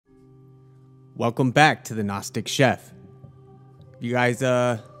Welcome back to the Gnostic Chef. You guys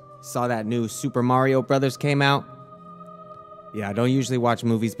saw that new Super Mario Brothers came out? Yeah, I don't usually watch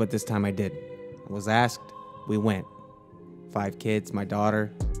movies, but this time I did. I was asked, we went. 5 kids, my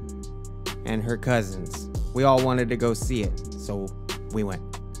daughter, and her cousins. We all wanted to go see it, so we went.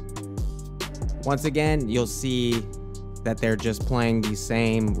 Once again, you'll see that they're just playing these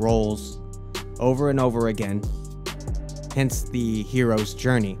same roles over and over again, hence the hero's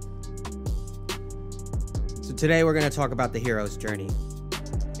journey. So today we're going to talk about the hero's journey.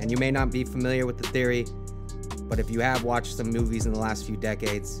 And you may not be familiar with the theory, but if you have watched some movies in the last few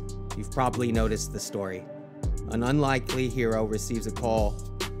decades, you've probably noticed the story. An unlikely hero receives a call,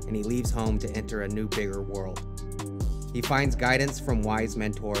 and he leaves home to enter a new, bigger world. He finds guidance from wise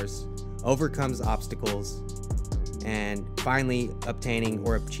mentors, overcomes obstacles, and finally obtaining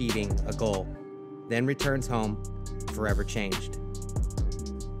or achieving a goal, then returns home forever changed.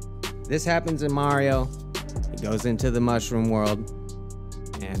 This happens in Mario. He goes into the mushroom world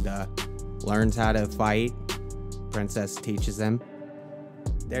and learns how to fight. Princess teaches him.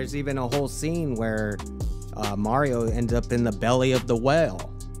 There's even a whole scene where Mario ends up in the belly of the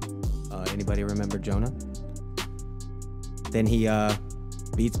whale. Anybody remember Jonah? Then he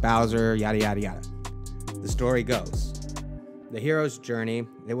beats Bowser, yada yada yada. The story goes, the hero's journey,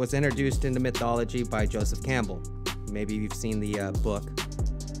 it was introduced into mythology by Joseph Campbell. Maybe you've seen the book.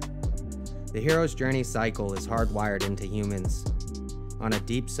 The hero's journey cycle is hardwired into humans on a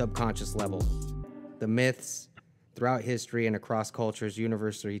deep subconscious level. The myths throughout history and across cultures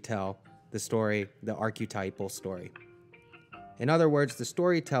universally tell the story, the archetypal story. In other words, the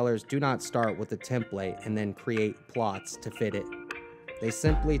storytellers do not start with a template and then create plots to fit it. They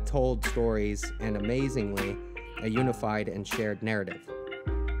simply told stories and, amazingly, a unified and shared narrative.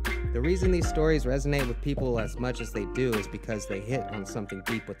 The reason these stories resonate with people as much as they do is because they hit on something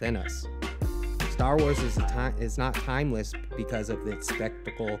deep within us. Star Wars is not timeless because of its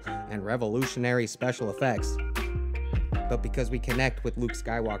spectacle and revolutionary special effects, but because we connect with Luke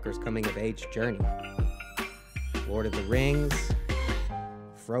Skywalker's coming-of-age journey. Lord of the Rings,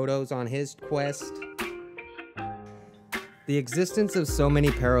 Frodo's on his quest. The existence of so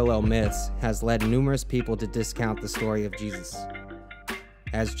many parallel myths has led numerous people to discount the story of Jesus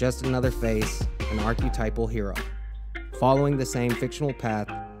as just another face, an archetypal hero, following the same fictional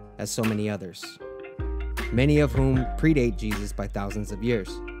path as so many others, many of whom predate Jesus by thousands of years.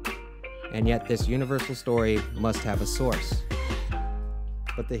 And yet this universal story must have a source.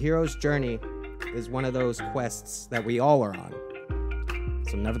 But the hero's journey is one of those quests that we all are on.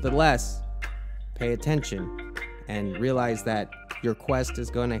 So nevertheless, pay attention and realize that your quest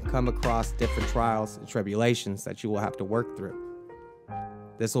is going to come across different trials and tribulations that you will have to work through.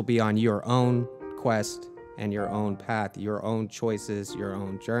 This will be on your own quest and your own path, your own choices, your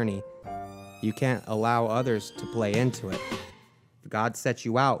own journey. You can't allow others to play into it. If God sets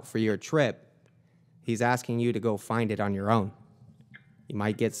you out for your trip, He's asking you to go find it on your own. You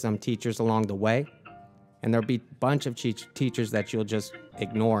might get some teachers along the way, and there'll be a bunch of teachers that you'll just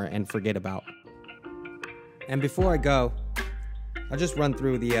ignore and forget about. And before I go, I'll just run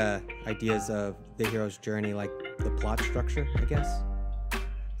through the ideas of the hero's journey, like the plot structure, I guess.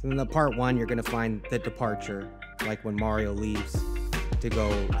 So in the part 1, you're going to find the departure, like when Mario leaves to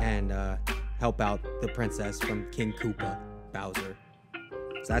go and help out the princess from King Koopa, Bowser.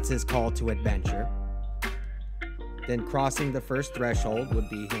 So that's his call to adventure. Then crossing the first threshold would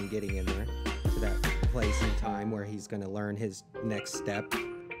be him getting in there to that place and time where he's going to learn his next step.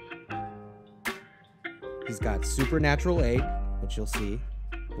 He's got supernatural aid, which you'll see,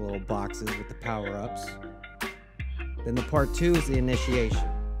 the little boxes with the power-ups. Then the part 2 is the initiation.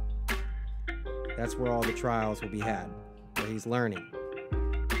 That's where all the trials will be had, where he's learning.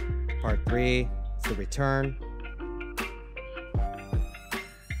 Part 3 is the return.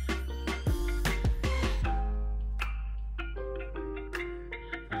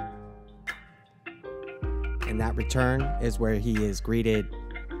 And that return is where he is greeted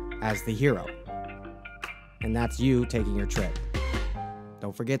as the hero. And that's you taking your trip.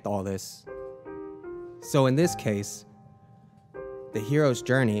 Don't forget all this. So in this case, the hero's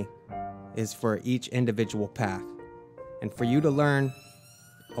journey is for each individual path, and for you to learn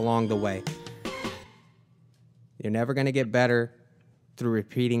along the way. You're never going to get better through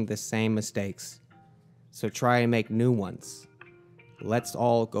repeating the same mistakes. So try and make new ones. Let's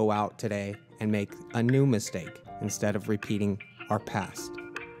all go out today and make a new mistake instead of repeating our past.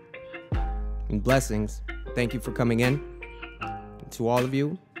 And blessings. Thank you for coming in. And to all of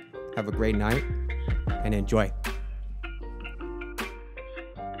you, have a great night and enjoy.